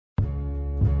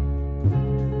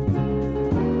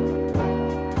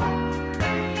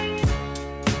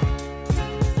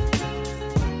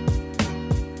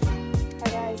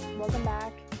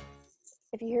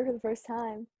here for the first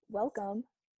time, welcome.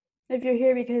 If you're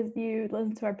here because you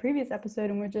listened to our previous episode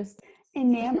and were just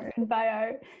enamored by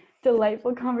our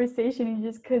delightful conversation, you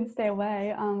just couldn't stay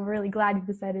away. We're really glad you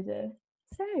decided to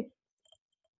stay.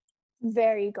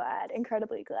 Very glad,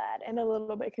 incredibly glad, and a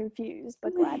little bit confused,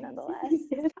 but glad nonetheless.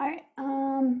 All right.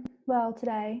 Well,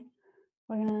 today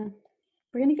we're gonna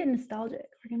get nostalgic.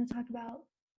 We're gonna talk about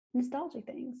nostalgic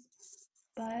things.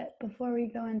 But before we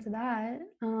go into that,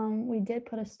 we did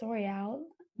put a story out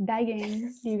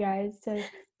begging you guys to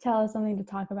tell us something to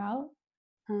talk about.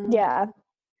 Yeah.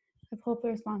 I pulled up the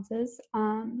responses.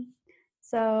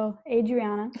 So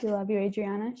Adriana, we love you,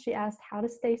 Adriana. She asked how to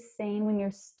stay sane when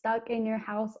you're stuck in your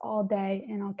house all day,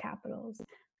 in all capitals.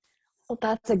 Well,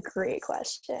 that's a great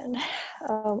question.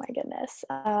 Oh my goodness.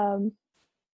 I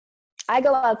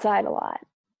go outside a lot.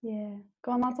 Yeah,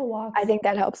 go on lots of walks. I think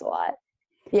that helps a lot.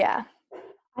 Yeah.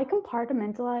 I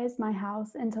compartmentalize my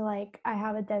house into I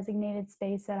have a designated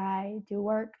space that I do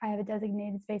work. I have a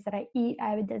designated space that I eat. I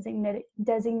have a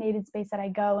designated space that I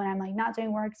go and I'm not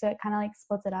doing work. So it kind of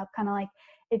splits it up. Kind of like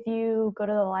if you go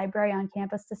to the library on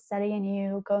campus to study and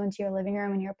you go into your living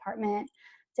room in your apartment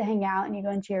to hang out and you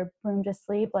go into your room to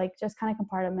sleep, just kind of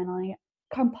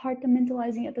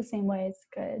compartmentalizing it the same way is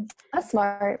good. That's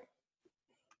smart.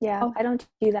 Yeah, I don't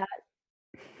do that,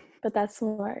 but that's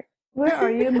smart. Where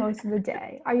are you most of the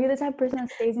day? Are you the type of person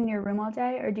that stays in your room all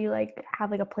day, or do you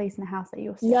have a place in the house that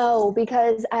you'll stay? No,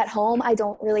 because at home I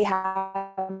don't really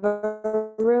have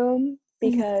a room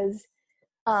because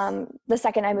the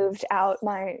second I moved out,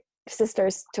 my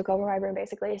sisters took over my room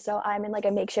basically. So I'm in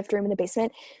a makeshift room in the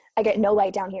basement. I get no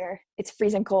light down here. It's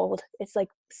freezing cold. It's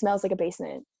smells like a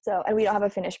basement. So, and we don't have a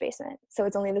finished basement. So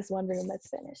it's only this one room that's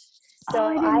finished. So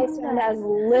I spend as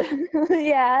little,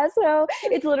 yeah. So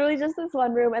it's literally just this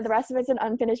one room and the rest of it's an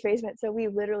unfinished basement. So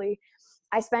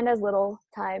I spend as little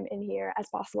time in here as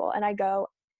possible. And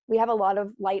we have a lot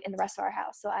of light in the rest of our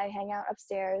house. So I hang out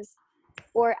upstairs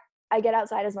or I get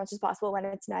outside as much as possible when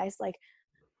it's nice. I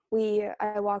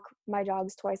walk my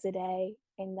dogs twice a day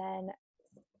and then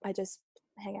I just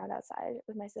hang out outside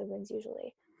with my siblings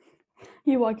usually.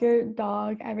 You walk your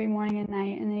dog every morning and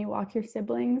night and then you walk your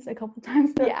siblings a couple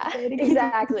times. Yeah,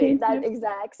 exactly. That's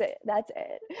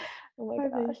it. Oh my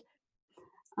gosh.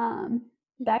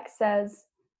 Beck says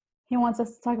he wants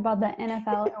us to talk about the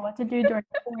NFL and what to do during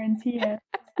quarantine.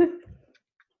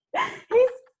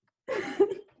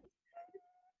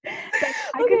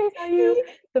 I can tell you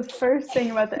the first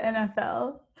thing about the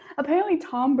NFL. Apparently,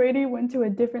 Tom Brady went to a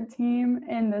different team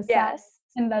in the South,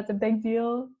 and that's a big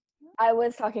deal. I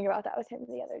was talking about that with him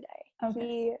the other day.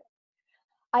 Okay.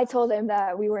 I told him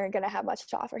that we weren't going to have much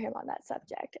to offer him on that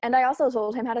subject. And I also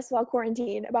told him how to spell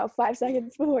quarantine about 5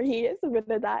 seconds before he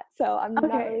submitted that. So I'm not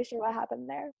really sure what happened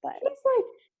there. But he's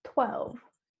 12.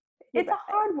 It's a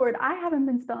hard word. I haven't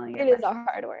been spelling it. It is a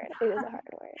hard word.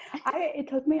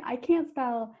 I can't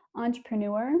spell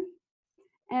entrepreneur.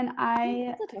 And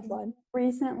that's a tough one.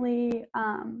 Recently,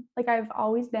 I've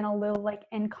always been a little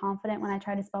inconfident when I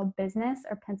try to spell business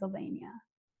or Pennsylvania.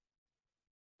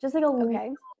 Just a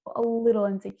little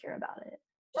insecure about it.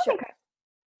 Sure. Okay.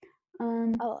 I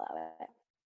love it.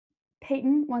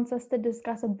 Peyton wants us to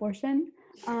discuss abortion.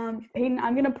 Peyton,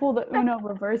 I'm gonna pull the Uno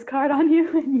reverse card on you,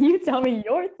 and you tell me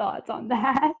your thoughts on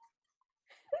that.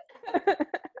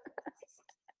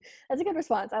 That's a good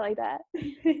response. I like that.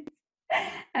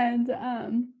 And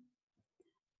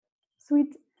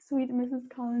sweet Mrs.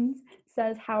 Collins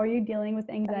says, "How are you dealing with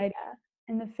anxiety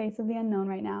in the face of the unknown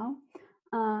right now?"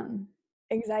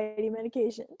 Anxiety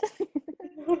medication.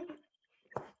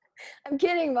 I'm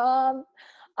kidding, Mom.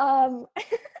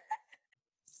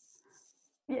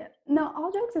 Yeah. No,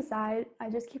 all jokes aside, I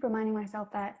just keep reminding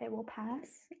myself that it will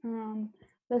pass.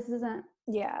 This isn't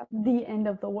the end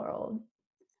of the world.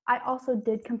 I also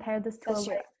did compare this to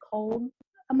a cold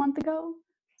a month ago.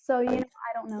 So, I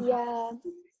don't know.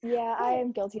 Yeah, I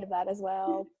am guilty of that as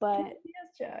well. But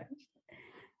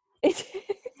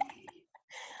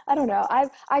I don't know. I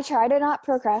try to not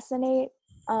procrastinate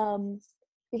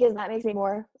because that makes me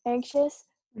more anxious.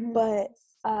 Mm-hmm. But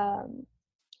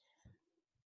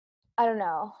I don't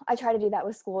know. I try to do that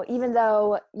with school, even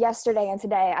though yesterday and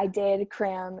today I did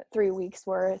cram 3 weeks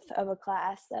worth of a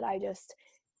class that I just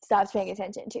stopped paying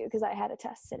attention to because I had a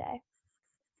test today.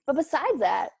 But besides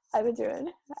that, I've been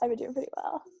doing pretty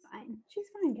well. Fine. She's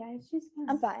fine, guys. She's fine.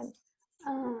 I'm fine.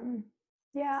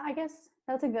 Yeah, I guess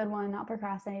that's a good one, not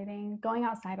procrastinating. Going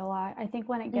outside a lot. I think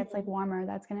when it gets warmer,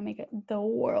 that's going to make the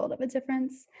world of a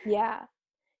difference. Yeah.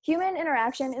 Human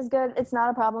interaction is good. It's not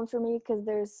a problem for me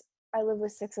because I live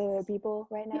with 6 other people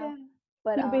right now. Yeah.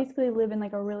 But you basically live in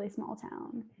a really small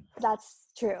town. That's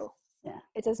true. Yeah.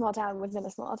 It's a small town within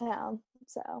a small town.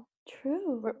 So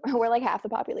True. we're like half the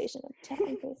population of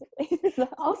 10, basically. So,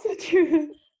 Also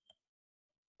true.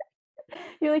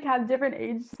 You like have different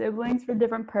age siblings for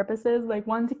different purposes, like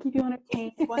one to keep you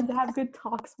entertained, one to have good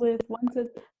talks with, one to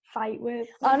fight with.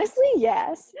 honestly,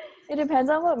 yes. It depends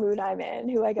on what mood I'm in,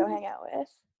 who I go hang out with.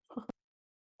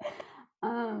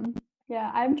 Yeah,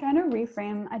 I'm trying to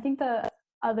reframe. I think the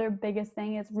other biggest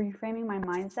thing is reframing my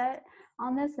mindset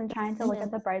on this and trying to look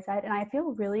at the bright side. And I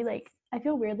feel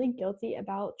weirdly guilty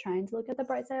about trying to look at the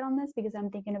bright side on this because I'm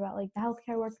thinking about like the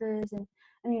healthcare workers and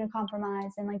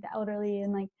immunocompromised and like the elderly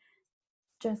and like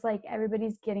just like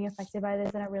everybody's getting affected by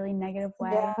this in a really negative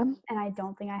way. Yeah. And I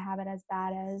don't think I have it as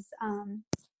bad as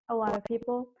a lot of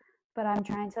people, but I'm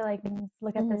trying to like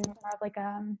look at this more of like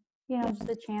just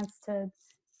a chance to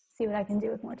see what I can do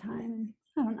with more time.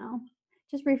 I don't know,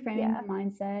 just reframing the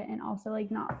mindset and also like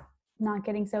not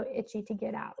getting so itchy to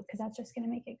get out because that's just going to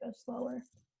make it go slower.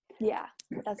 Yeah,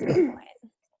 that's a good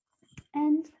point.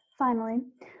 And finally,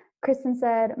 Kristen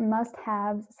said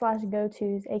must-haves /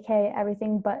 go-tos, aka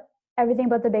everything but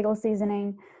the bagel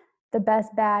seasoning, the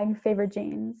best bag, favorite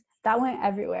jeans. That went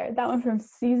everywhere. That went from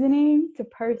seasoning to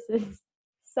purses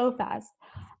so fast.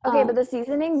 Okay, but the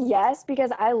seasoning, yes,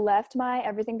 because I left my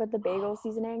everything but the bagel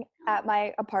seasoning at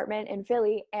my apartment in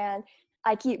Philly, and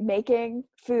I keep making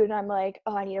food, and I'm like,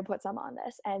 oh, I need to put some on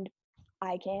this, and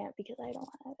I can't because I don't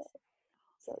have it.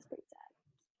 So it's pretty sad.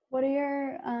 What are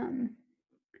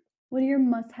your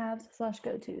must-haves /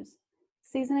 go-tos?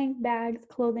 Seasoning, bags,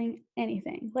 clothing,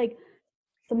 anything. Like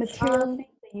the material things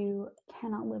that you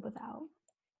cannot live without.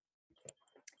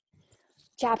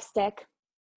 Chapstick,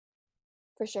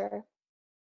 for sure.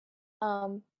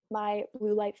 My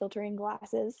blue light filtering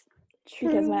glasses. True.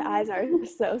 Because my eyes are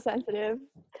so sensitive.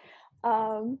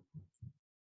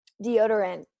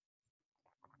 Deodorant.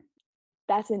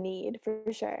 That's a need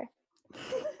for sure.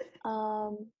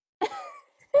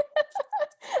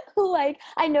 Like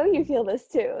I know you feel this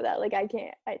too, that like I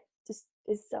just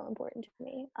is so important to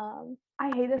me.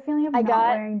 I hate the feeling of not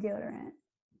wearing deodorant.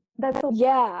 That's so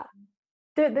yeah.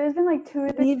 There's been like 2 or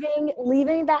 3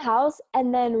 leaving the house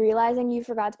and then realizing you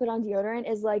forgot to put on deodorant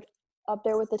is like up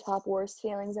there with the top worst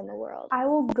feelings in the world. I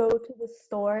will go to the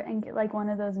store and get like one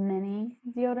of those mini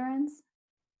deodorants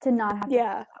to not have to feel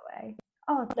that way.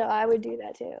 Oh no, I would do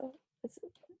that too. It's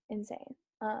insane.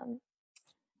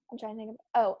 I'm trying to think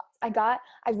of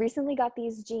I recently got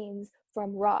these jeans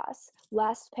from Ross,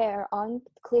 last pair on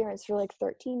clearance for like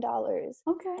 $13.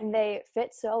 Okay. And they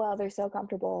fit so well, they're so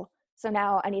comfortable. So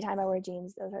now anytime I wear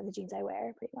jeans, those are the jeans I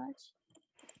wear pretty much.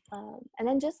 And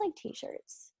then just like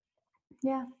t-shirts.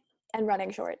 Yeah. And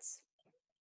running shorts.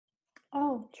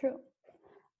 Oh, true.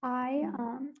 I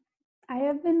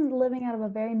have been living out of a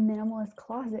very minimalist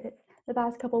closet the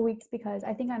past couple weeks because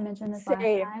I think I mentioned this last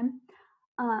time.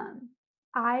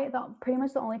 Pretty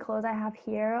much the only clothes I have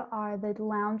here are the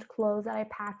lounge clothes that I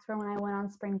packed for when I went on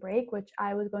spring break, which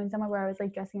I was going somewhere where I was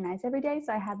like dressing nice every day.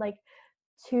 So I had like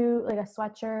a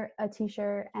sweatshirt, a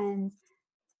t-shirt, and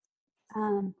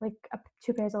like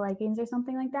 2 pairs of leggings or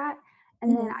something like that.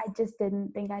 And then I just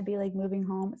didn't think I'd be like moving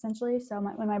home essentially. So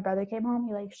when my brother came home,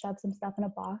 he like shoved some stuff in a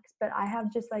box, but I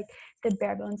have just like the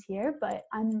bare bones here, but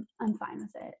I'm fine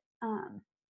with it.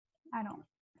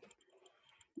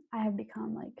 I have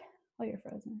become like, oh, you're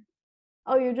frozen.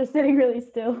 Oh, you're just sitting really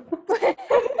still.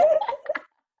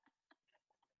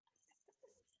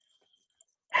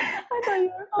 I thought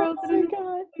you were frozen.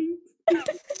 Oh my God.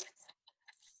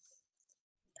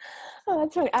 Oh,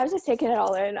 that's funny. I was just taking it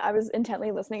all in. I was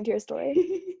intently listening to your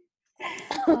story.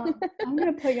 I'm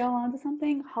going to put y'all onto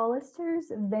something.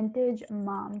 Hollister's vintage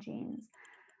mom jeans.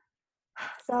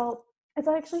 So it's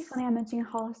actually funny I'm mentioning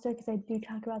Hollister because I do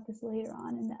talk about this later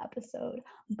on in the episode.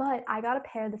 But I got a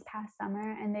pair this past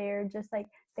summer and they're just like,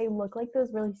 they look like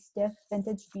those really stiff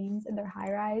vintage jeans and they're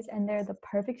high rise and they're the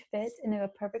perfect fit and they're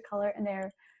the perfect color and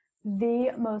they're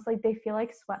the most like, they feel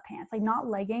like sweatpants, like not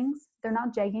leggings. They're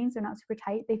not jeggings. They're not super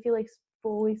tight. They feel like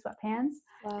fully sweatpants.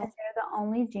 Wow. And they're the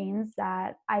only jeans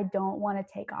that I don't want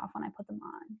to take off when I put them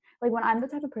on. Like when I'm the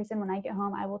type of person, when I get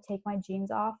home, I will take my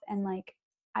jeans off and like,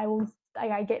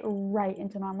 I get right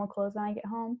into normal clothes when I get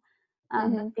home.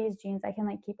 But these jeans, I can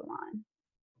like keep them on.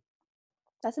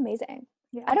 That's amazing.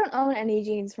 Yeah. I don't own any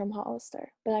jeans from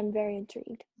Hollister, but I'm very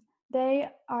intrigued. They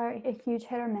are a huge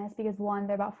hit or miss because one,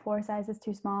 they're about 4 sizes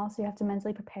too small, so you have to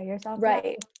mentally prepare yourself for that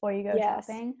before you go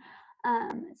shopping.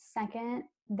 Second,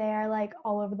 they're like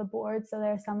all over the board, so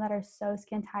there are some that are so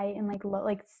skin tight and like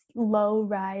low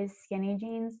rise skinny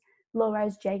jeans, low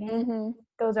rise jeggings.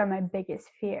 Those are my biggest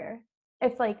fear.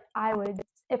 If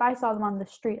I saw them on the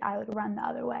street, I would run the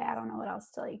other way. I don't know what else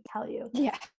to like tell you.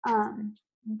 Yeah.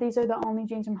 these are the only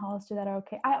jeans from Hollister that are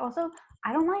okay.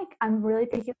 I'm really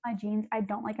picky with my jeans. I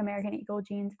don't like American Eagle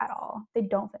jeans at all. They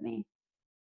don't fit me.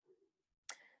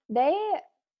 They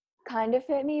kind of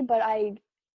fit me, but I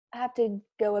have to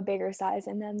go a bigger size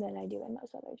in them than I do in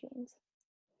most other jeans.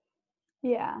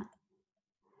 Yeah.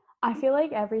 I feel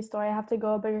like every store I have to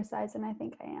go a bigger size than I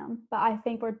think I am. But I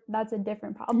think that's a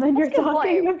different problem than you're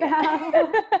talking about.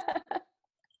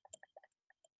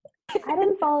 I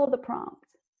didn't follow the prompt.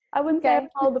 I wouldn't say I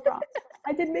followed the prompt.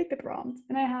 I did make the prompt,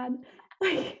 and I had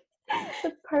like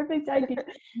the perfect idea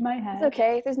in my head. It's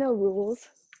okay. There's no rules.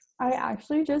 I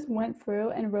actually just went through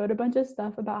and wrote a bunch of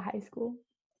stuff about high school.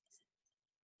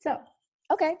 So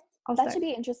okay, that should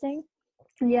be interesting.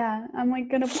 Yeah, I'm like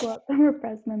gonna pull up some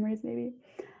repressed memories maybe.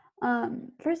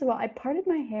 First of all, I parted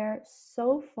my hair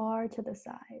so far to the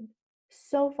side.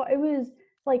 So far. It was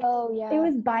like, oh yeah, it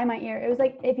was by my ear. It was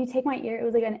like, if you take my ear, it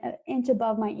was like an inch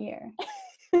above my ear.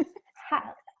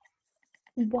 How?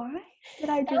 Why did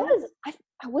I do that?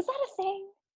 Was that a thing?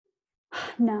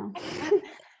 No.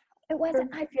 It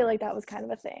wasn't. I feel like that was kind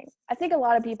of a thing. I think a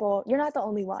lot of people, you're not the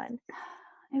only one.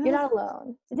 You're not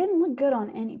alone. It didn't look good on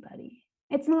anybody.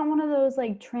 It's not one of those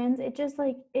like trends. It just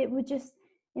like, it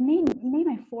made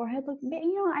my forehead look,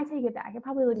 you know what, I take it back. It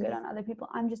probably looked good on other people.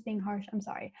 I'm just being harsh. I'm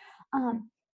sorry.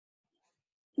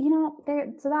 You know,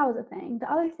 so that was a thing.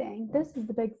 The other thing, this is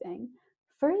the big thing.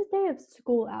 First day of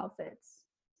school outfits.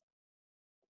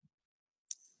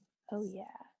 Oh yeah.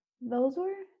 Those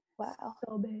were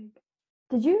so big.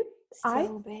 Did you?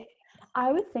 Big.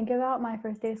 I would think about my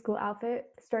first day of school outfit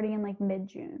starting in like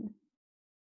mid-June.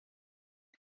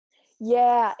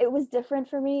 Yeah, it was different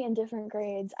for me in different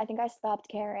grades. I think I stopped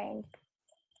caring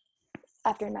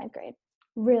after 9th grade.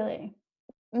 Really?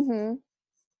 Mm-hmm.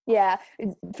 Yeah,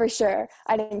 for sure.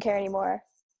 I didn't care anymore.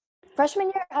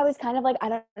 Freshman year, I was kind of like, I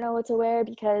don't know what to wear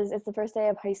because it's the first day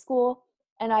of high school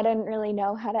and I didn't really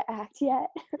know how to act yet.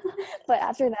 But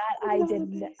after that, I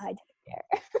didn't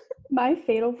care. My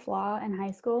fatal flaw in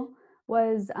high school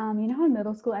was, you know how in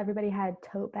middle school everybody had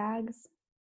tote bags?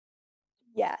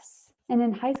 Yes. And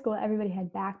in high school, everybody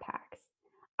had backpacks.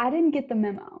 I didn't get the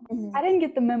memo. Mm-hmm. I didn't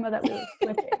get the memo that we were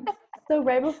switching. So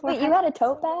right before— Wait, you had a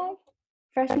tote bag?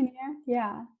 Freshman year?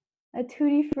 Yeah. A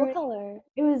Tutti Frutti. What color?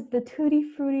 It was the Tutti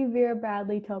Frutti Vera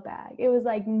Bradley tote bag. It was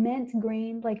like mint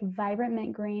green, like vibrant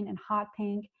mint green and hot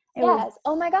pink. Yes.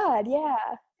 Oh my God. Yeah.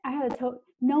 I had a tote.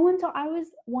 No one told— I was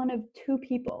one of two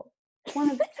people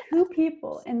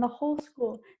in the whole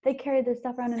school that carried their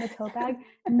stuff around in a tote bag.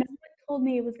 No one told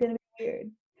me it was going to be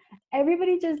weird.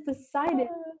 Everybody just decided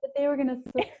that they were going to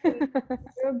throw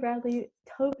Vera Bradley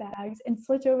tote bags and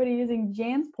switch over to using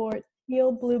Jansport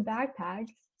teal blue backpacks.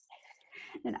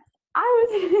 And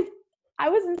I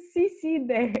wasn't CC'd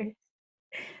there.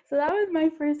 So that was my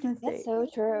first mistake. That's so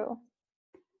true.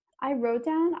 I wrote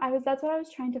down, that's what I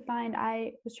was trying to find.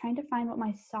 I was trying to find what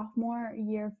my sophomore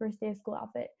year first day of school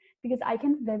outfit, because I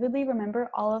can vividly remember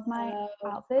all of my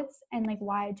outfits and like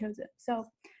why I chose it. So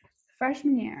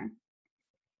freshman year,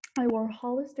 I wore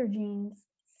Hollister jeans,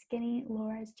 skinny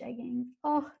low-rise jeggings.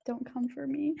 Oh, don't come for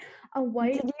me. A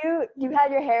white— Did you had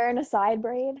your hair in a side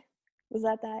braid? Was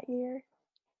that year?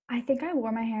 I think I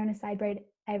wore my hair in a side braid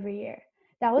every year.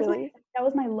 That was really? That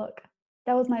was my look.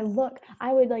 That was my look.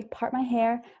 I would like part my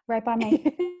hair right by my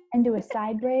and do a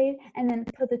side braid and then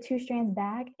put the 2 strands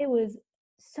back. It was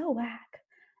so whack.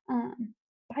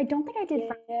 I don't think I did.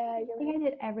 I think I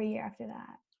did every year after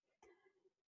that.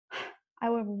 I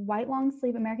wore a white long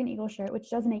sleeve American Eagle shirt, which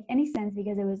doesn't make any sense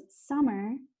because it was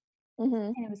summer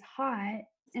and it was hot,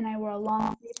 and I wore a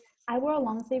long sleeve. I wore a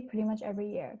long sleeve pretty much every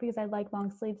year because I like long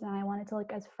sleeves and I wanted to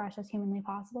look as fresh as humanly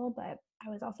possible, but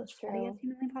I was also sweaty as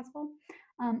humanly possible.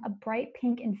 A bright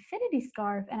pink infinity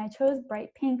scarf, and I chose bright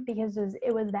pink because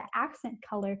it was the accent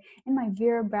color in my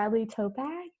Vera Bradley tote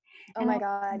bag. Oh my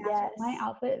God, yes. My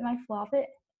outfit, my full outfit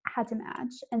had to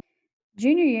match. And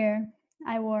junior year,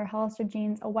 I wore Hollister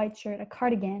jeans, a white shirt, a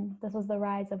cardigan. This was the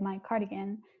rise of my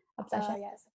cardigan obsession.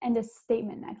 Yes. And a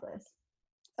statement necklace.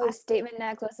 Oh, statement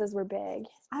necklaces were big.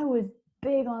 I was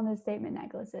big on the statement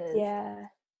necklaces. Yeah.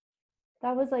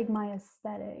 That was like my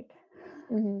aesthetic.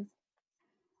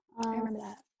 I remember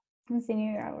that. In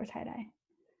senior year, I wore tie-dye.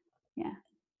 Yeah.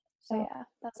 So yeah,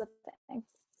 that's a thing.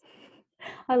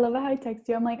 I love how I text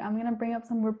you. I'm like, I'm gonna bring up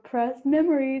some repressed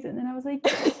memories, and then I was like,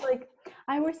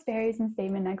 I wore Sperry's and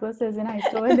statement necklaces in high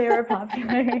school, and they were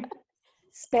popular.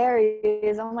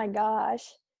 Sperry's, oh my gosh.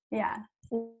 Yeah.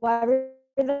 Why were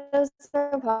those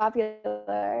so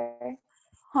popular?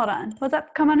 Hold on. What's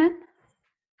up? Come on in.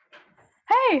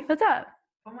 Hey, what's up?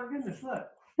 Oh my goodness, look.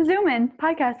 Zoom in,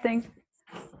 podcasting.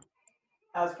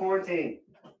 How's quarantine?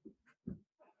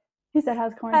 He said,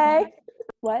 how's quarantine? Hey.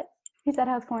 What? He said,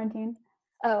 how's quarantine?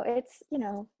 Oh, it's, it's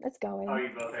Oh, going.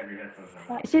 you both have your headphones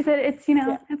on. She said, it's,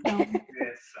 Yeah. it's going.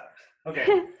 It sucks.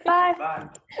 Okay. Bye. Bye.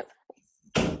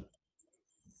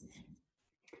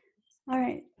 All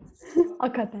right. I'll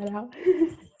cut that out.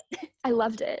 I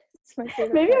loved it. It's my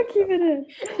favorite Maybe I'll part. keep it in.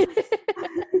 Just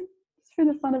for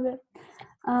the fun of it.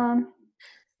 I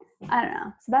don't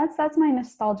know. So that's my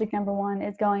nostalgic number one,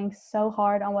 is going so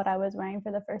hard on what I was wearing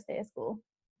for the first day of school.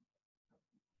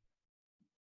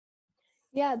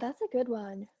 Yeah, that's a good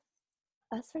one.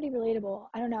 That's pretty relatable.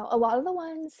 I don't know. A lot of the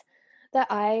ones that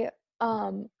I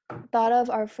thought of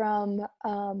are from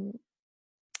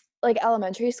like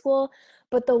elementary school,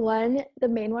 but the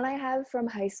main one I have from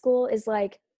high school is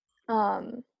like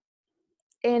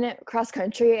in cross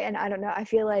country, and I don't know, I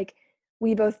feel like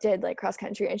we both did like cross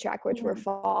country and track, which were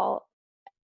fall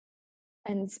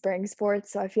and spring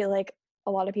sports, so I feel like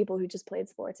a lot of people who just played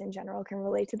sports in general can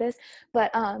relate to this.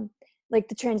 But like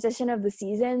the transition of the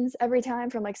seasons every time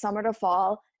from like summer to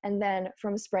fall and then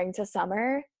from spring to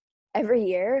summer every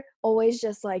year always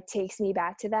just like takes me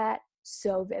back to that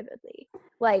so vividly.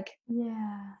 Like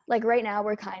right now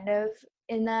we're kind of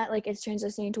in that, like it's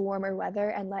transitioning to warmer weather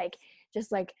and like just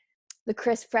like the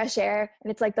crisp fresh air, and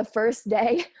it's like the first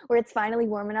day where it's finally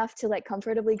warm enough to like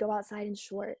comfortably go outside in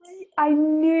shorts. I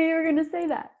knew you were gonna say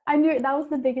that. I knew that was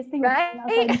the biggest thing, right?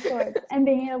 Outside in shorts and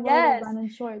being able to run in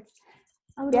shorts.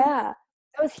 Yeah,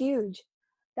 that was huge.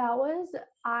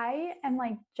 I am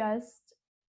like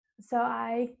so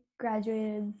I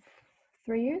graduated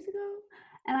 3 years ago,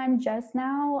 and I'm just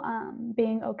now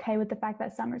being okay with the fact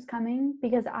that summer's coming,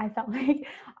 because I felt like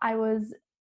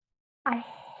I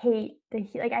hate the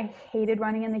heat. Like I hated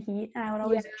running in the heat, and I would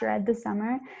always dread the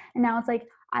summer. And now it's like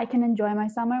I can enjoy my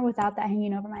summer without that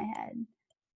hanging over my head.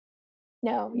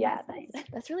 No, yeah,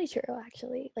 that's really true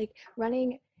actually. Like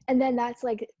running, and then that's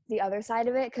like the other side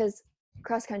of it, because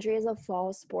cross country is a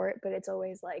fall sport, but it's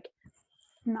always like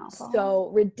not fall.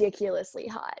 So ridiculously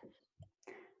hot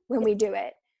when we do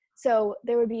it. So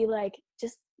there would be like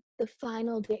just the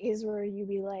final days where you'd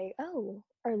be like, oh,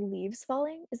 are leaves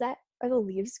falling? Are the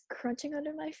leaves crunching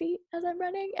under my feet as I'm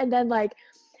running? And then like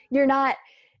you're not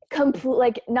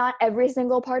not every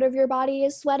single part of your body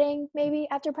is sweating maybe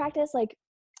after practice. Like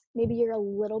maybe you're a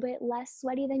little bit less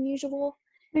sweaty than usual.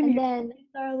 Maybe and then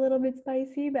are a little bit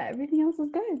spicy, but everything else is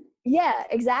good. Yeah,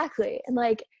 exactly. And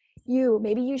like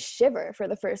maybe you shiver for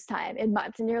the first time in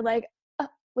months, and you're like, oh,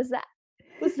 was that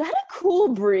a cool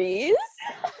breeze?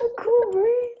 A cool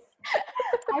breeze.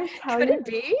 I tell Could you, it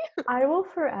be? I will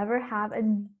forever have a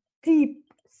deep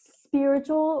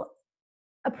spiritual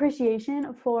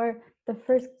appreciation for the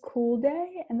first cool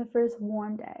day and the first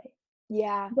warm day.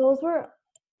 Yeah. Those were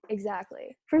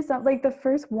exactly. For some, like the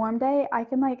first warm day,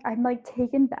 I'm like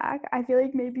taken back. I feel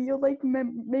like maybe you'll like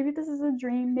maybe this is a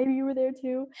dream. Maybe you were there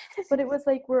too, but it was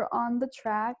like we're on the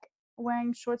track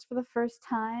wearing shorts for the first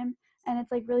time, and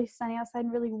it's like really sunny outside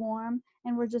and really warm,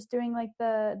 and we're just doing like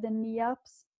the knee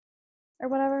ups or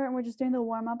whatever, and we're just doing the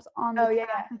warm ups on the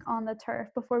track, like on the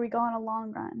turf before we go on a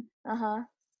long run.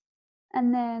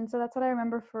 And then so that's what I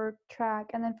remember for track,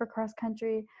 and then for cross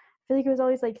country, I feel like it was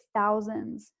always like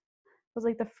thousands. Was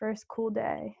like the first cool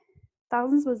day.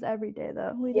 Thousands was every day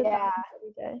though. We did thousands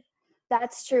every day.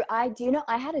 That's true. I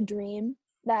had a dream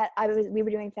that we were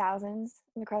doing thousands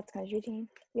in the cross country team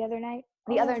the other night.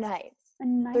 3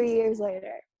 years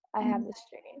later, I have this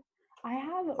dream. I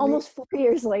have almost 4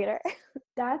 years later.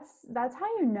 That's how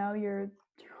you know you're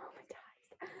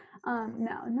traumatized.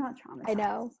 No, not traumatized. I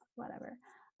know. Whatever.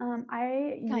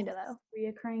 I kind of though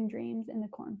reoccurring dreams in the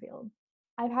cornfield.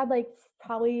 I've had like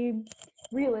probably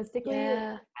realistically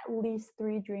at least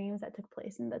 3 dreams that took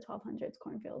place in the 1200s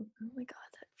cornfield. Oh my god,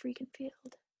 that freaking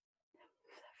field.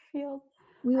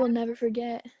 We will never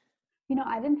forget. You know,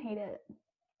 I didn't hate it.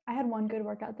 I had one good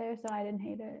workout there, so I didn't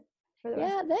hate it. For the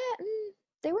rest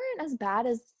they weren't as bad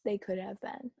as they could have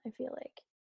been, I feel like.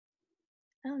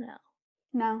 I don't know.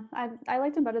 No, I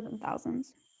liked them better than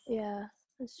thousands. Yeah,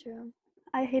 that's true.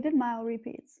 I hated mile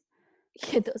repeats.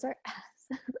 Yeah, those are ass.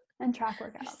 And track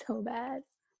workouts. So bad.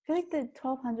 I feel like the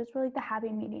 1200s were like the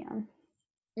happy medium.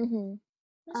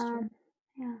 That's true.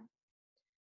 Yeah.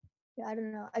 Yeah, I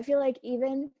don't know. I feel like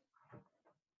even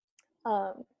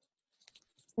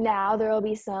now there will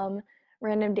be some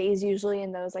random days usually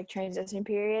in those like transition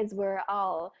periods where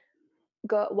I'll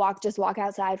walk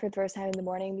outside for the first time in the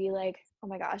morning and be like, oh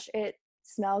my gosh, it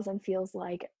smells and feels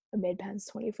like a Mid-Penns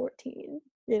 2014.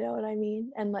 You know what I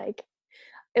mean? And like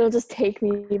it'll just take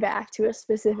me back to a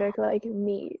specific like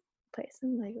meat place.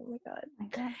 I'm like, oh my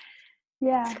god.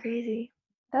 Yeah. It's crazy.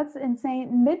 That's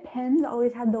insane. Mid-Penns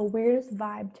always had the weirdest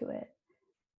vibe to it.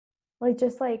 like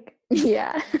just like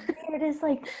Yeah. weirdest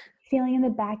like feeling in the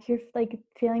back here, like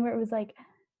feeling where it was like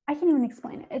I can't even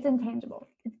explain it. It's intangible.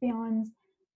 It's beyond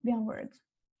words.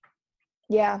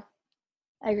 Yeah,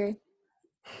 I agree.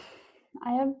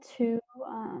 I have two.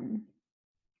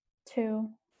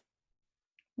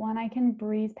 One I can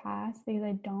breeze past because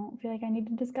I don't feel like I need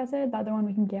to discuss it. The other one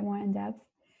we can get more in depth.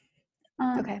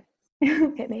 Okay.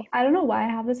 Hit me. I don't know why I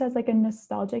have this as like a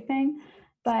nostalgic thing,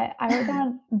 but I wrote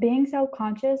down being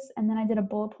self-conscious and then I did a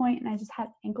bullet point and I just had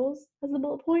ankles as the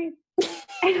bullet point.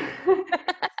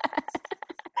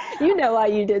 You know why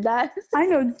you did that. I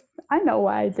know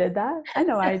why I did that. I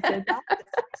know I did that.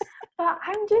 But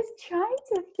I'm just trying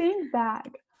to think back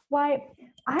why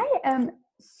I am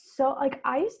so like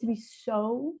I used to be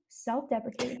so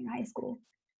self-deprecating in high school.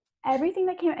 Everything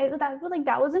that came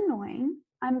that was annoying.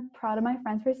 I'm proud of my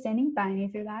friends for standing by me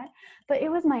through that. But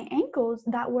it was my ankles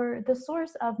that were the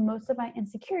source of most of my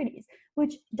insecurities,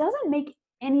 which doesn't make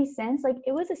any sense. Like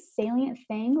it was a salient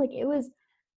thing. Like it was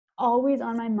always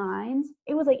on my mind.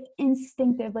 It was like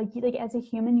instinctive. Like you, like as a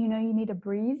human, you know you need to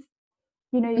breathe.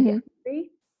 You know you get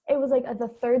hungry. It was like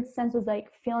the third sense was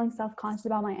like feeling self-conscious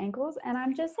about my ankles. And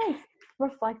I'm just like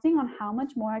reflecting on how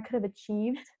much more I could have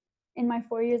achieved in my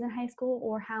 4 years in high school,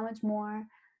 or how much more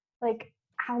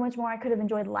I could have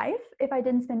enjoyed life if I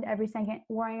didn't spend every second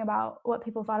worrying about what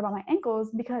people thought about my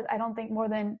ankles, because I don't think more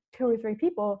than 2 or 3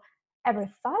 people ever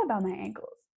thought about my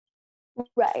ankles.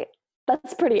 Right.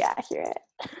 That's pretty accurate.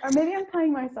 Or maybe I'm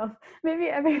playing myself. Maybe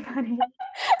everybody.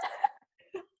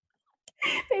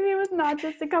 Maybe it was not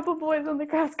just a couple boys on the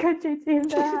cross country team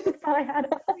that thought I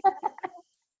had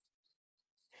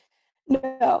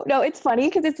No, it's funny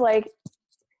because it's like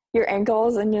your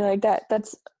ankles and you're like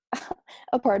that's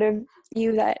a part of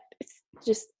you that it's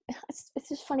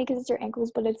just funny because it's your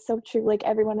ankles, but it's so true. Like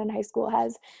everyone in high school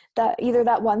has that, either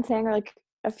that one thing or like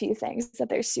a few things that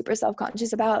they're super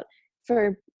self-conscious about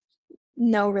for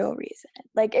no real reason.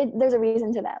 Like there's a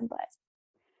reason to them, but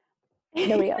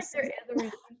nobody else. There is a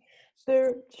reason.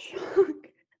 They're shocked.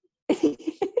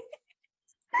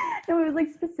 No, it was like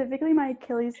specifically my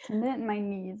Achilles tendon and my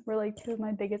knees were like two of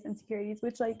my biggest insecurities,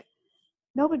 which like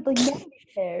nobody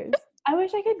cares. I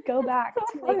wish I could go back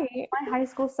to like my high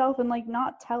school self and like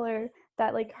not tell her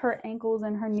that like her ankles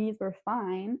and her knees were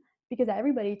fine because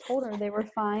everybody told her they were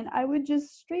fine. I would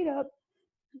just straight up,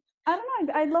 I don't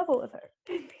know, I'd level with her.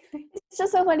 It's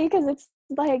just so funny because it's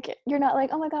like you're not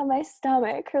like, oh my god, my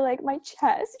stomach or like my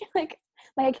chest. You're like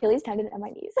my Achilles tendon and my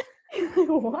knees.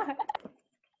 What?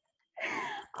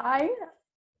 I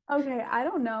don't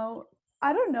know.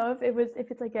 I don't know if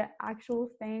it's like an actual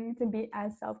thing to be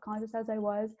as self-conscious as I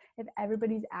was, if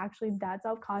everybody's actually that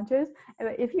self-conscious.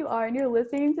 But if you are and you're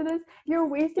listening to this, you're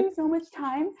wasting so much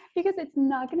time because it's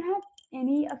not gonna have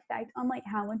any effect on like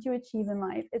how much you achieve in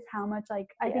life. It's how much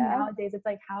like I think nowadays it's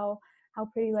like how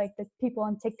pretty like the people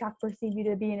on TikTok perceive you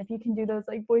to be, and if you can do those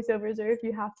like voiceovers, or if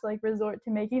you have to like resort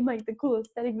to making like the cool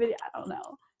aesthetic video. I don't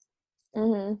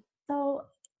know. So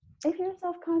if you're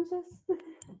self-conscious,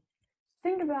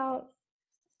 think about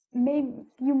maybe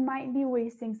you might be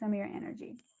wasting some of your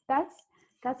energy.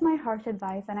 That's my harsh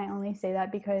advice, and I only say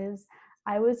that because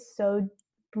I was so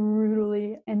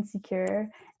brutally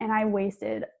insecure and I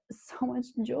wasted so much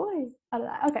joy out of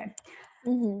that. Okay.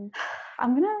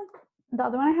 The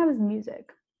other one I have is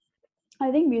music.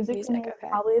 I think music is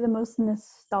probably the most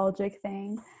nostalgic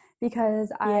thing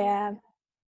because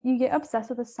you get obsessed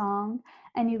with a song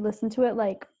and you listen to it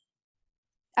like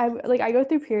I go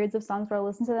through periods of songs where I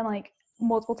listen to them like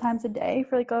multiple times a day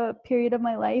for like a period of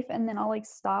my life, and then I'll like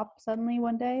stop suddenly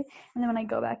one day, and then when I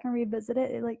go back and revisit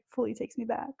it, it like fully takes me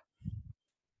back.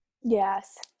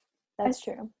 Yes, that's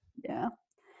true. Yeah.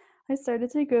 I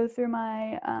started to go through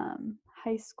my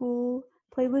high school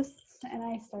playlists, and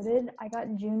I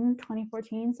got June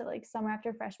 2014, so like summer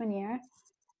after freshman year.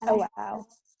 And wow.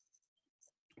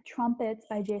 Trumpets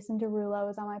by Jason Derulo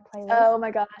was on my playlist. Oh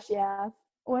my gosh, yeah.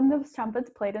 When those trumpets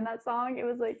played in that song, it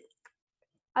was like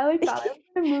I like thought it was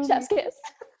a movie. Chef's kiss.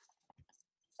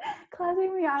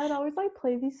 Classic me, I would always like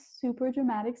play these super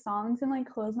dramatic songs and like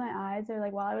close my eyes, or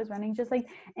like while I was running, just like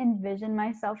envision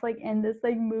myself like in this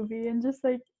like movie and just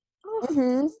like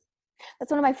That's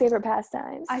one of my favorite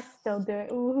pastimes. I still do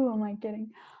it. Ooh, who am I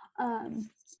kidding?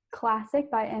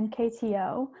 Classic by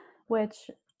MKTO, which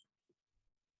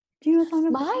do you know what I'm talking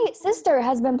about? My sister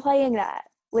has been playing that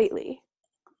lately.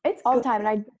 It's all good. the time,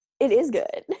 and it is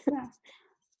good. Yeah.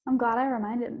 I'm glad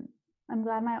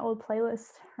my old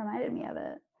playlist reminded me of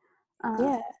it.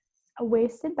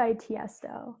 Wasted by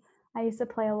Tiesto. I used to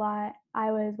play a lot.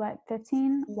 I was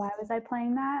 15? Why was I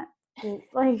playing that?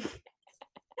 Like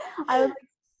I was like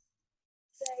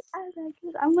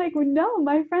I'm like, no,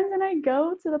 my friends and I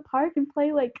go to the park and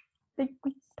play we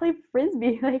play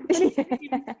frisbee. Like, what do you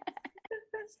mean?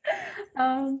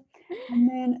 And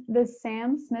then the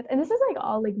Sam Smith, and this is like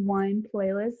all like one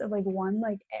playlist of like one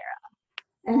like era,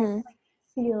 and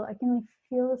I can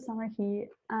feel the summer heat.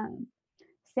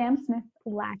 Sam Smith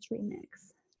Latch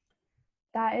remix.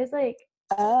 That is like,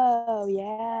 oh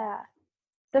yeah,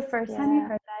 the first time you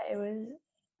heard that,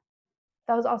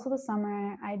 that was also the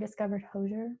summer I discovered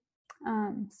Hozier.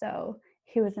 So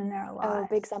he was in there a lot. Oh,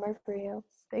 big summer for you.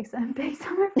 Big summer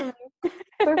for me.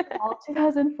 For fall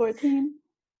 2014,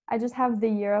 I just have The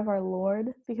Year of Our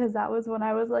Lord, because that was when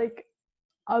I was like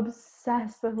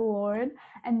obsessed with Lord,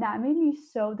 and that made me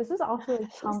so. This is also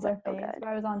like Tumblr phase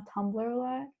where I was on Tumblr a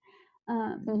lot.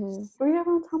 Were you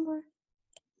ever on Tumblr?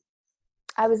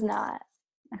 I was not,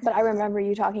 but I remember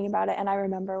you talking about it, and I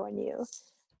remember when you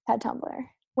had Tumblr.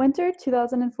 Winter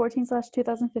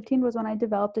 2014/2015 was when I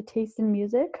developed a taste in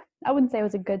music. I wouldn't say it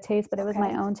was a good taste, but it was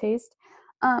my own taste.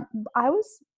 I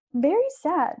was very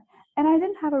sad, and I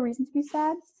didn't have a reason to be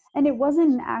sad, and it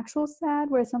wasn't an actual sad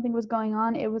where something was going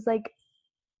on. It was like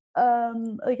a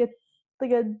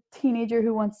teenager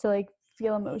who wants to like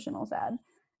feel emotional sad.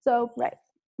 So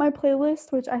my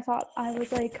playlist, which I thought I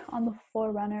was like on the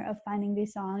forerunner of finding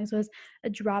these songs, was A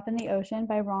Drop in the Ocean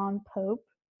by Ron Pope.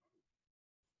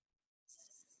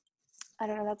 I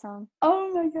don't know that song.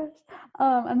 Oh my gosh.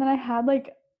 And then I had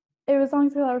like, it was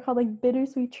songs that were called like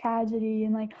Bittersweet Tragedy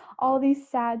and like all these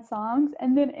sad songs.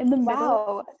 And then in the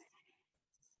middle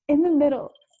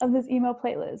of this emo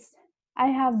playlist, I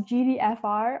have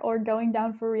GDFR, or Going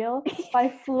Down for Real, by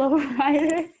Flo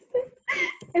Rida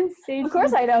and Stage. Of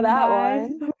course I know that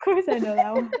one. Of course I know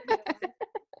that one.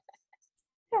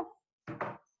 Yeah.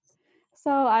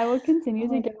 So I will continue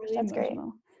to get really emotional. Great.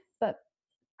 But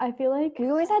I feel like we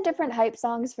always had different hype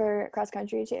songs for cross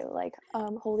country too, like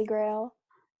Holy Grail.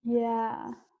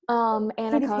 Yeah.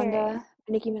 Anaconda,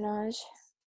 Nicki Minaj.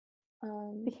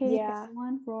 The Katy Perry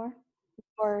one, Roar.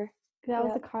 Or that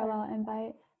was the Carlisle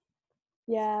Invite.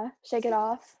 Yeah, Shake It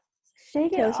Off.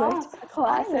 Shake It Off, a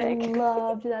classic. I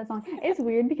loved that song. It's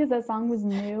weird because that song was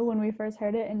new when we first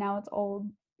heard it, and now it's old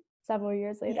several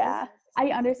years later. Yeah. I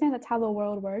understand that's how the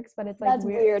world works, but it's like that's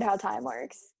weird how time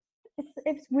works.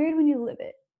 It's weird when you live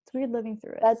it. It's weird living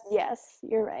through it. Yes,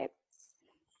 you're right.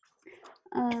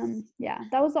 Yeah,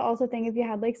 that was the also thing. If you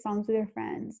had like songs with your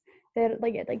friends, that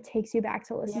like it like takes you back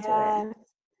to listen to it.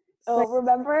 Oh, like,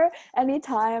 remember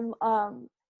anytime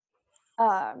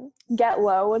Get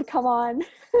Low would come on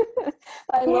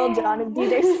by Lil Jon and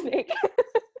DJ Snake.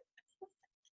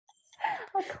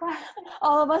 A classic.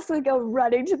 All of us would go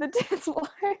running to the dance floor.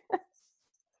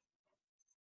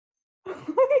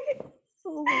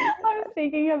 I'm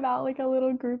thinking about like a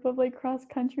little group of like cross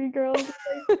country girls,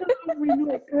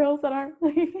 like girls that aren't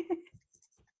like,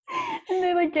 and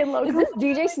they like get low. Is this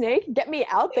DJ Snake? Get me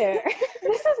out there.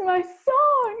 This is my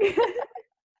song.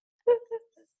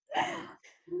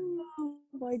 Oh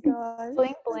my gosh.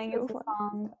 Bling Bling is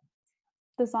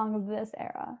the song of this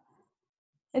era.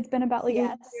 It's been about like a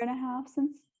year and a half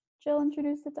since Jill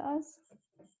introduced it to us.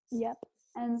 Yep.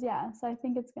 And yeah, so I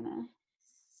think it's a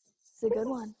good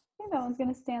one. I think that one's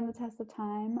gonna stand the test of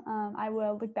time. I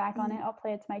will look back on it. I'll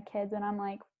play it to my kids when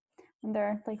when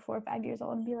they're like 4 or 5 years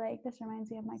old, and be like, this reminds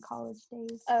me of my college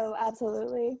days. Oh,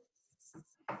 absolutely.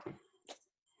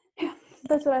 Yeah,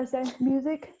 that's what I say.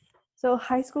 Music. So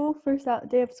high school, first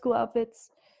day of school outfits,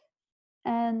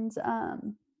 and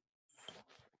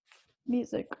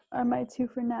music are my two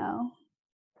for now.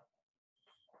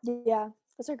 Yeah,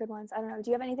 those are good ones. I don't know.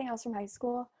 Do you have anything else from high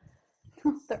school?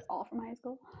 They're all from high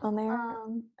school. On there?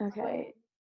 Okay. Wait.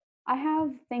 I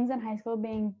have things in high school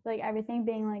being like everything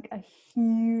being like a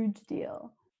huge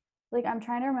deal. Like I'm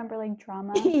trying to remember like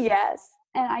drama. Yes.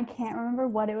 And I can't remember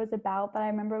what it was about, but I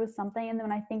remember it was something. And then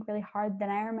when I think really hard,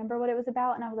 then I remember what it was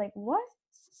about. And I was like, what?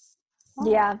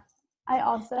 Yeah.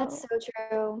 That's so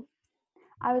true.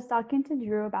 I was talking to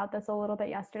Drew about this a little bit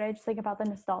yesterday, just like about the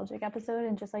nostalgic episode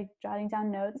and just like jotting down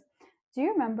notes. Do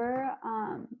you remember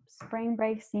spring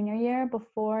break senior year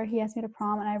before he asked me to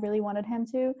prom and I really wanted him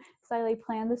to? So I like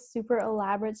planned this super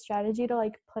elaborate strategy to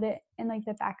like put it in like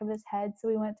the back of his head. So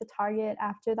we went to Target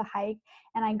after the hike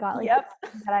and I got like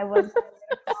that I was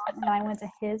and I went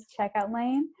to his checkout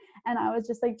lane and I was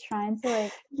just like trying to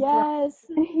like and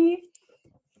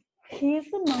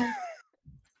he's the most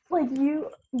like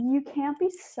you can't be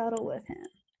subtle with him.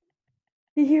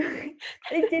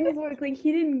 It didn't work. Like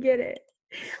he didn't get it.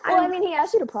 Well, I mean, he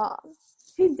asked you to prom.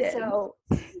 He did. So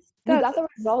you got the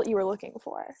result you were looking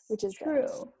for, which is true.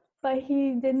 good. But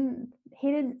he didn't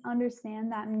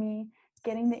understand that me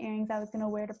getting the earrings I was going to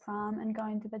wear to prom and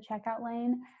going to the checkout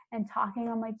lane and talking.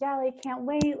 I'm like, yeah, like, can't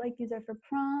wait. Like, these are for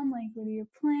prom. Like, what are your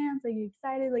plans? Are you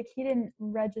excited? Like, he didn't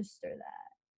register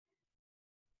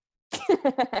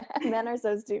that. Men are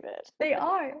so stupid. They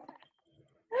are.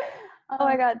 Oh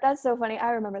my God, that's so funny.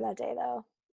 I remember that day though.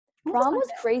 Prom was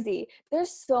crazy.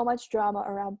 There's so much drama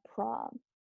around prom.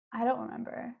 I don't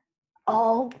remember.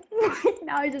 Oh,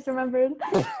 now I just remembered.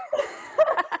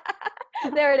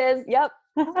 There it is. Yep.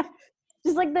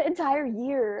 Just like the entire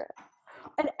year.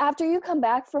 And after you come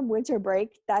back from winter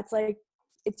break, that's like,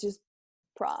 it's just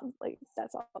prom. Like,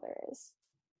 that's all there is.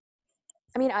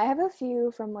 I mean, I have a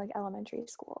few from like elementary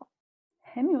school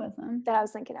Hinduism. that I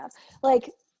was thinking of. Like,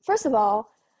 first of all,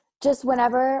 just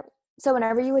whenever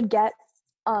you would get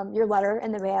your letter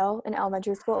in the mail in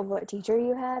elementary school of what teacher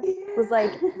you had was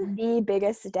like the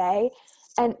biggest day.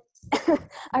 And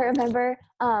I remember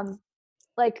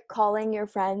like calling your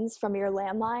friends from your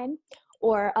landline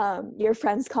or your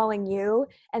friends calling you,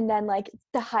 and then like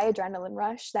the high adrenaline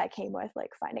rush that came with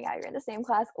like finding out you're in the same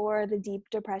class, or the deep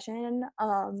depression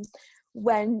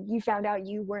when you found out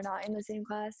you were not in the same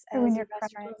class Or as when your your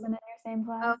best friend friend. wasn't in your same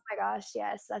class. Oh my gosh,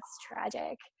 yes, that's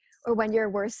tragic. Or when your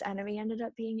worst enemy ended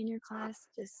up being in your class.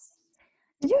 Just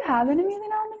Did you have enemies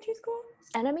in elementary school?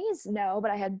 enemies? No,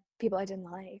 but I had people I didn't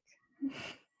like.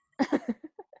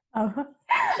 Oh,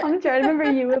 I'm trying to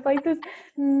remember you with like this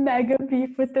mega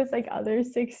beef with this like other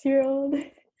 6-year-old.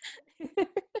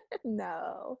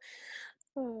 No.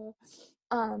 Oh.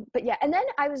 But yeah, and then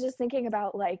I was just thinking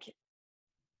about like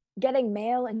getting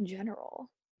mail in general.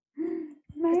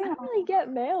 'Cause I don't really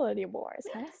get mail anymore. It's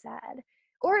kind of sad.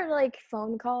 Or like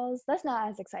phone calls. That's not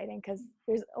as exciting because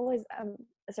there's always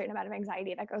a certain amount of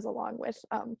anxiety that goes along with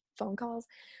phone calls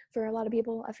for a lot of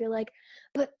people, I feel like.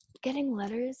 But getting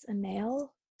letters and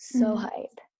mail, so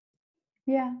hype.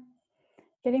 Yeah.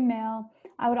 Getting mail.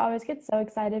 I would always get so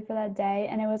excited for that day.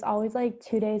 And it was always like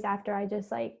 2 days after I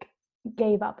just like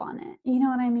gave up on it. You know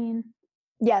what I mean?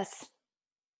 Yes.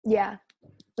 Yeah.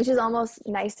 Which is almost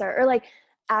nicer. Or like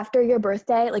after your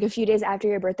birthday, like a few days after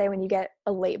your birthday when you get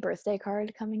a late birthday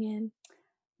card coming in.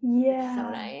 Yeah. So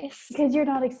nice. Because you're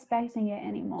not expecting it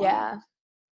anymore. Yeah.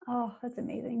 Oh, that's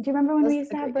amazing. Do you remember when That's we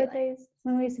used a to have great feeling. birthdays?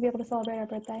 When we used to be able to celebrate our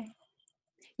birthday?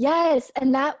 Yes,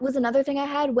 and that was another thing I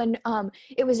had when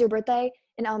it was your birthday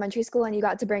in elementary school and you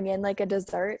got to bring in like a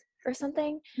dessert or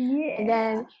something. Yeah. And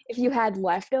then if you had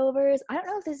leftovers, I don't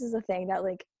know if this is a thing that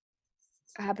like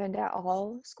happened at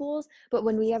all schools, but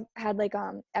when we had like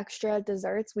extra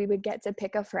desserts, we would get to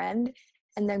pick a friend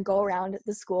and then go around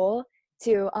the school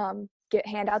to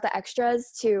hand out the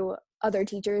extras to other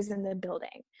teachers in the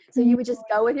building. So you would just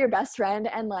go with your best friend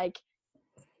and like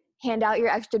hand out your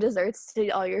extra desserts to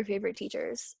all your favorite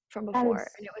teachers from before,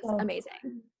 and it was amazing.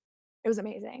 Fun. It was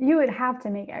amazing. You would have to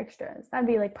make extras. That'd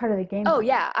be like part of the game. Oh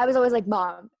yeah, I was always like,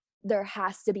 Mom, there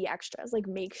has to be extras. Like,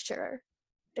 make sure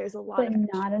there's a lot but of extras.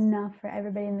 not enough for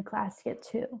everybody in the class to get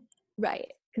 2.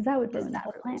 Right. Because that would Does ruin the not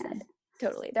whole release plan. it.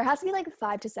 Totally. There has to be like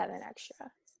 5 to 7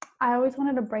 extra. I always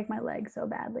wanted to break my leg so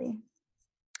badly.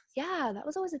 Yeah, that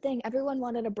was always a thing. Everyone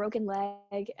wanted a broken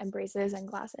leg and braces and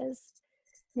glasses.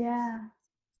 Yeah.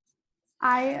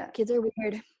 Kids are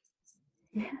weird.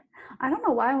 Yeah. I don't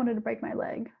know why I wanted to break my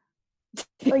leg.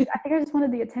 Like, I think I just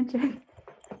wanted the attention.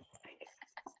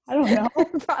 I don't know.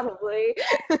 Probably.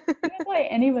 That's why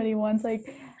anybody wants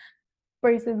like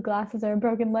braces, glasses, or a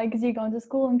broken leg, because you go into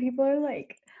school and people are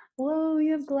like, whoa,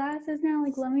 you have glasses now?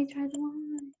 Like, let me try them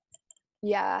on.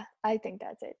 Yeah, I think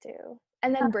that's it too.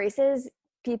 And then braces,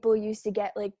 people used to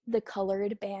get like the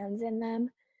colored bands in them.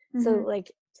 So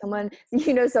like someone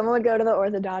would go to the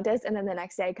orthodontist and then the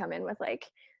next day come in with like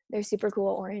their super cool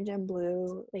orange and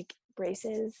blue like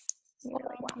braces. You're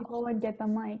like, wow. People would get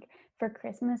them like for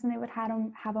Christmas and they would have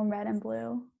them red and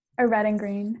blue or red and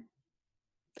green.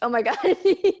 Oh my God.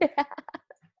 Yeah.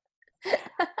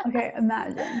 Okay,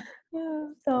 imagine. Yeah.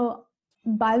 So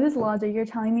by this logic, you're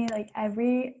telling me like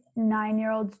every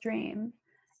 9-year-old's dream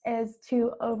is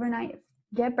to overnight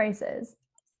get braces.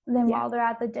 Then while they're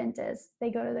at the dentist, they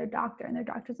go to their doctor and their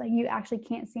doctor's like, you actually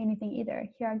can't see anything either.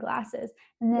 Here are glasses.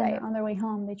 And then on their way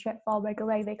home, they trip, fall, break a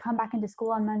leg. They come back into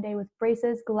school on Monday with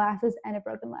braces, glasses, and a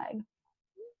broken leg.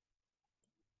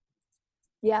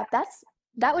 Yeah,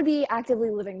 that would be actively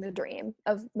living the dream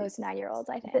of most 9-year-olds,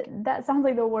 I think. That sounds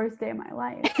like the worst day of my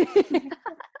life.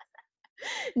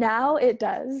 Now it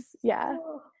does. Yeah.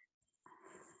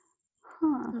 Huh.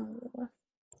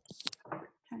 I'm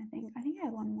trying to think. I think I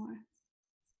had one more.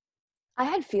 I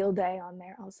had field day on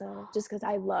there also, just because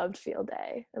I loved field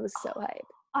day. It was so hype.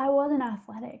 I wasn't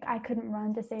athletic. I couldn't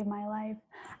run to save my life.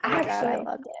 Oh my God, I Actually,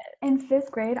 loved it. in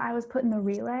 5th grade, I was put in the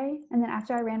relay, and then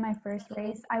after I ran my first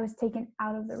race, I was taken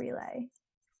out of the relay.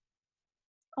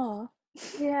 Oh,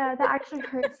 Yeah, that actually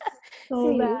hurts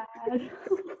so see. bad.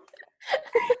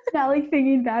 Now, like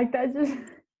thinking back, that just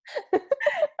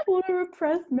what a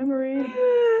repressed memory.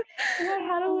 And I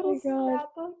had a Oh little my God.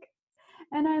 scrapbook,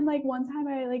 and I'm like, one time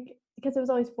I like because it was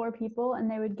always 4 people, and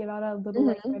they would give out a little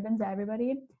like Mhm. ribbon to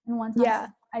everybody. And one time Yeah.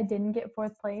 I didn't get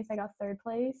 4th place; I got 3rd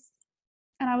place,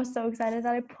 and I was so excited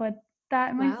that I put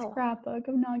that in my Wow. scrapbook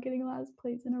of not getting last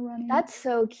place in a running. That's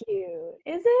so cute.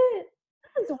 Is it?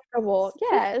 That's adorable.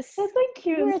 Yes. It's like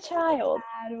cute You're in a a child.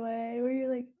 bad way where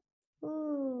you're like,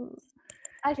 ooh.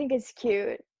 I think it's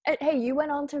cute. And, hey, you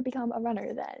went on to become a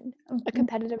runner then, a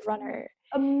competitive runner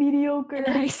A in mediocre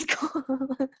high school.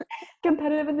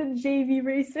 competitive in the JV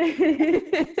races.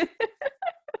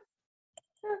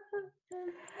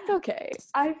 It's okay.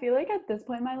 I feel like at this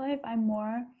point in my life, I'm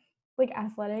more like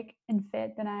athletic and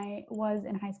fit than I was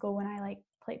in high school when I like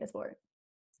played a sport,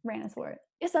 ran a sport.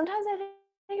 Yeah, sometimes I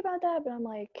think about that, but I'm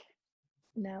like,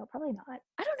 no, probably not.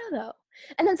 I don't know though.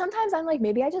 And then sometimes I'm like,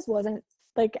 maybe I just wasn't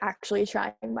like actually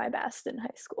trying my best in high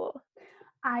school.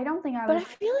 I don't think I But I was.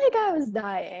 feel like I was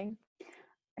dying.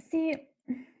 See,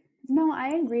 no, I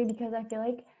agree because I feel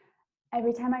like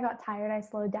every time I got tired, I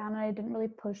slowed down and I didn't really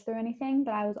push through anything.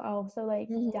 But I was also like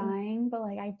Mhm. dying. But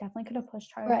like I definitely could have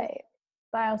pushed harder. Right.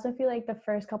 But I also feel like the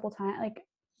first couple times, like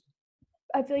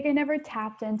I feel like I never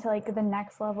tapped into like the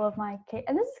next level of my kid.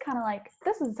 And this is kind of like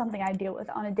this is something I deal with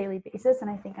on a daily basis, and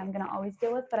I think I'm gonna always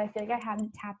deal with. But I feel like I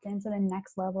haven't tapped into the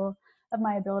next level of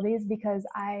my abilities because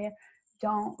I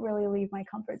don't really leave my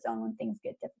comfort zone when things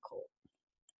get difficult.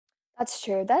 That's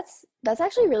true. That's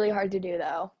actually really hard to do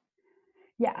though.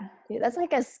 Yeah. Yeah, that's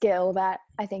like a skill that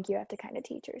I think you have to kind of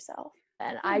teach yourself.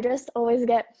 And I just always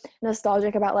get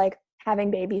nostalgic about like having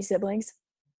baby siblings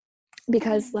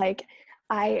because like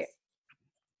I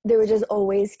there were just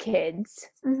always kids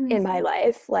Mhm. in my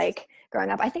life like growing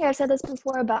up. I think I've said this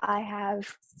before, but I have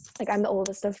like I'm the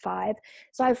oldest of 5.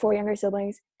 So I have 4 younger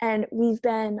siblings and we've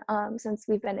been since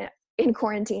we've been in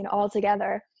quarantine all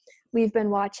together, we've been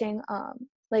watching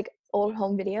like old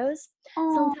home videos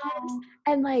sometimes Oh.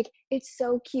 and like it's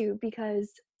so cute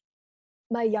because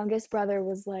my youngest brother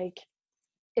was like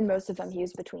in most of them he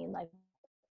was between like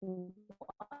 1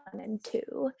 and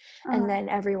 2 and then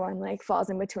everyone like falls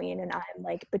in between and I'm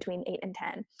like between 8 and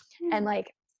 10 and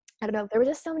like I don't know there were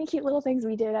just so many cute little things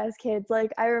we did as kids.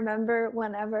 Like I remember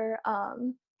whenever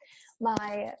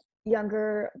my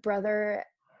younger brother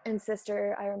and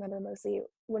sister, I remember mostly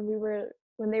when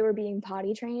they were being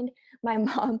potty trained, my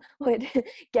mom would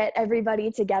get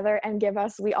everybody together and give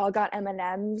us we all got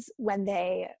M&Ms when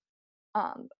they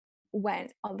um,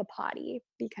 went on the potty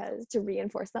because to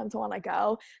reinforce them to want to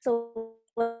go. So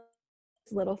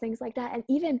little things like that. And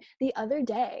even the other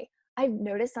day, I've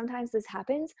noticed sometimes this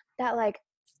happens that like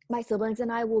my siblings and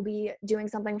I will be doing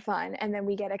something fun and then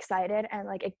we get excited and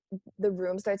like the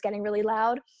room starts getting really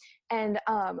loud. And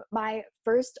my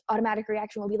first automatic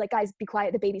reaction will be like, guys, be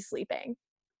quiet, the baby's sleeping.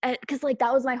 And because like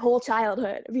that was my whole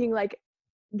childhood being like,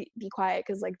 be quiet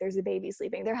because like there's a baby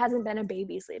sleeping. There hasn't been a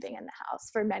baby sleeping in the house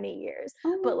for many years,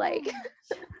 Oh but my like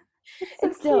gosh. That's so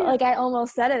it's still cute. like I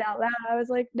almost said it out loud. I was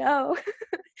like, no.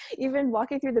 Even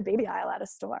walking through the baby aisle at a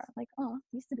store, I'm like, oh, I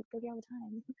used to go there all the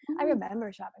time. Oh I my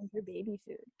remember shopping for baby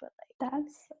food, but like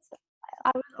That's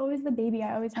I was always the baby.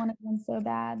 I always wanted one so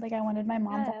bad. Like I wanted my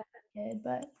mom to yeah. have a kid,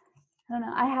 but I don't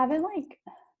know. I haven't like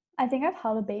I think I've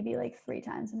held a baby like 3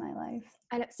 times in my life.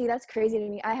 I know, see that's crazy to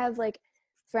me. I have like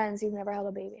friends who've never held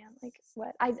a baby. I'm like,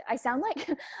 what? I sound like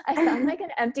I sound like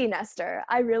an empty nester.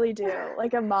 I really do.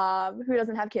 Like a mom who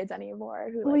doesn't have kids anymore,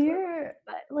 who Well, like you're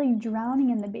but like drowning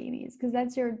in the babies because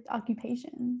that's your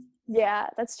occupation. yeah,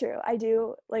 that's true. I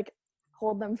do like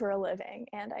hold them for a living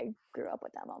and I grew up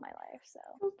with them all my life. So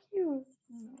So cute.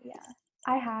 yeah.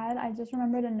 I just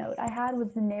remembered a note I had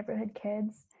was the neighborhood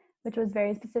kids, which was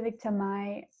very specific to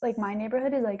my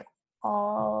neighborhood is like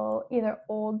all either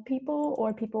old people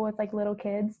or people with like little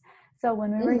kids. So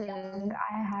when we were young, Mm-hmm.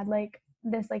 I had like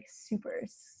this like super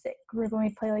sick group and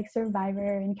we'd play like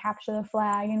Survivor and capture the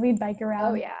flag and we'd bike Oh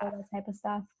around and yeah. all that type of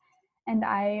stuff. And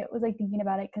I was like thinking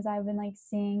about it because I've been like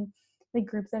seeing like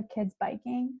groups of kids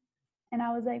biking and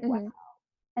I was like, wow. Mm-hmm.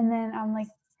 And then I'm like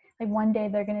one day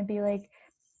they're gonna be like,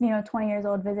 20 years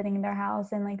old visiting their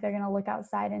house and like they're gonna look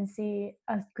outside and see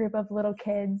a group of little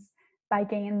kids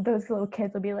biking and those little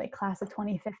kids will be like class of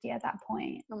 2050 at that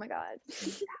point. Oh my God.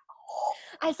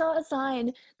 I saw a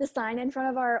sign. The sign in front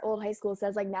of our old high school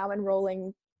says like now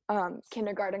enrolling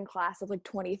kindergarten class of like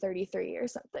 2033 or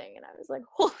something. And I was like,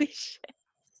 holy shit.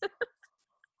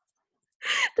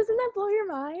 Doesn't that blow your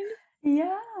mind?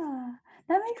 Yeah.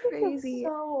 That makes me Crazy. feel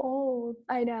so old.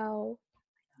 I know.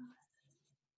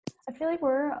 I feel like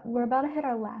we're about to hit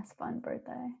our last fun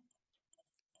birthday.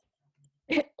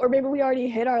 Or maybe we already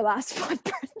hit our last fun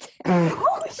birthday.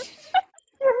 Oh,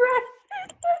 you're right.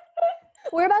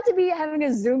 We're about to be having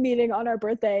a Zoom meeting on our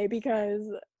birthday because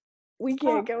we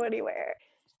can't go anywhere.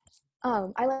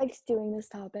 I liked doing this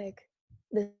topic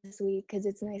this week because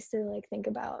it's nice to like think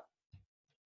about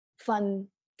fun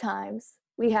times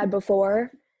we had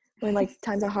before when like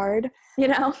times are hard, you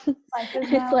know? Life is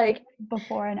It's now like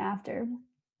before and after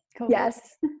COVID.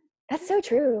 yes. That's so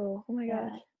true. Oh my Yeah.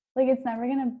 gosh. Like it's never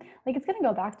gonna it's gonna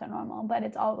go back to normal, but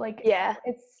it's all like Yeah.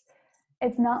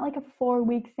 it's not like a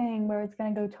 4-week thing where it's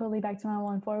gonna go totally back to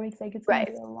normal in 4 weeks. Like it's gonna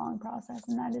be a long process,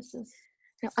 and that is just.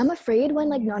 No, I'm afraid when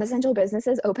like non-essential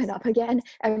businesses open up again,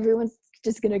 everyone's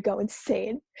just gonna go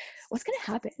insane. What's gonna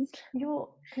happen?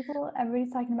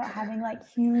 Everybody's talking about having like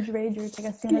huge ragers like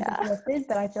as soon as it's lifted,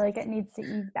 but I feel like it needs to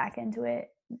ease back into it.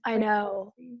 I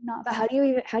know. Not. But how do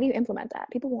you implement that?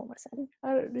 People won't listen.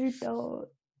 I don't know.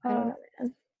 I don't know,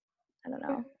 man. I don't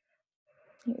know.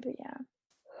 But yeah.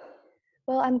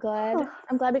 Well, I'm glad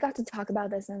we got to talk about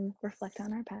this and reflect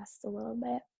on our past a little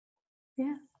bit.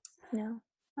 Yeah. You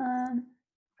know.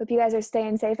 Hope you guys are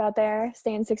staying safe out there,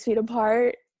 staying 6 feet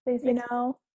apart. You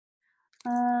know.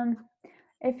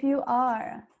 If you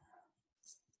are,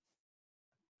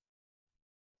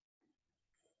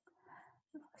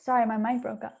 sorry, my mic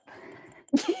broke up.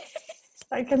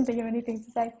 I couldn't think of anything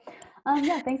to say.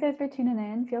 Yeah, thanks guys for tuning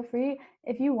in. Feel free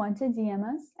if you want to DM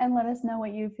us and let us know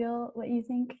what you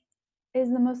think is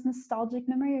the most nostalgic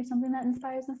memory or something that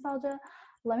inspires nostalgia.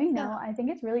 Let me know. I think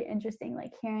it's really interesting,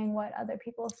 like hearing what other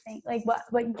people think, like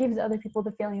what gives other people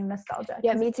the feeling of nostalgia.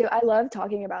 Yeah, me too. I love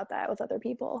talking about that with other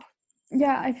people.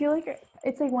 Yeah, I feel like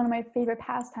it's like one of my favorite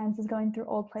pastimes is going through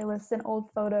old playlists and old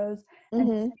photos and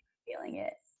just feeling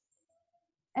it.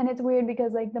 And it's weird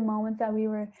because like the moments that we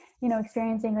were,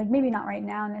 experiencing, like maybe not right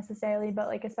now necessarily, but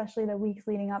like especially the weeks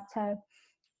leading up to,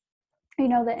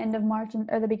 the end of March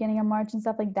or the beginning of March and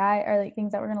stuff like that are like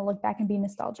things that we're going to look back and be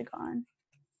nostalgic on.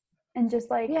 And just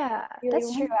like, yeah,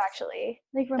 that's true actually.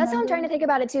 Like that's how I'm trying to think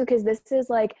about it too, because this is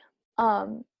like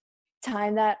time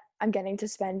that I'm getting to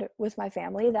spend with my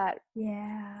family that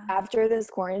after this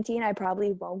quarantine I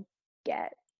probably won't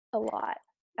get a lot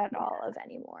at all of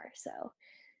anymore. So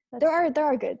there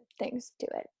are good things to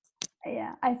it.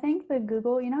 Yeah, I think the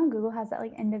Google, Google has that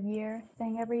like end of year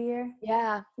thing every year.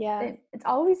 Yeah. It's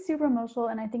always super emotional,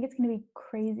 and I think it's gonna be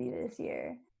crazy this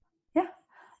year. Yeah.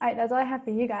 All right, that's all I have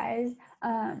for you guys.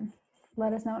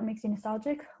 Let us know what makes you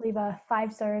nostalgic. Leave a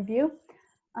 5-star review.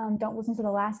 Don't listen to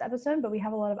the last episode, but we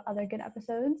have a lot of other good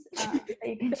episodes that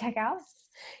you can check out.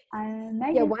 I'm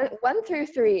Megan. Yeah, 1 through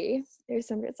 3. There's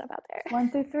some good stuff out there.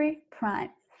 1 through 3, prime.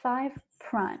 5,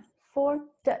 prime. 4,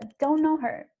 don't know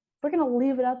her. We're gonna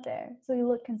leave it up there so you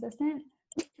look consistent.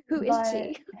 Who is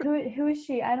she? Who is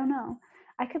she? I don't know.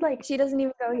 I could like. She doesn't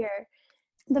even go here.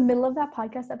 The middle of that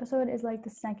podcast episode is like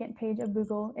the second page of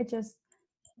Google. It just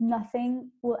nothing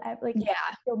will like. Yeah,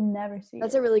 you'll never see.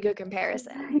 That's a really good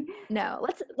comparison. No,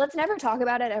 let's never talk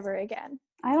about it ever again.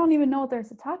 I don't even know what there's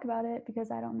to talk about it because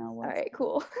I don't know what. All right,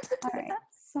 cool. All right,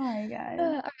 sorry guys.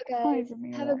 All right, guys.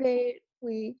 Have a great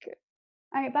week.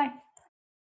 All right, bye.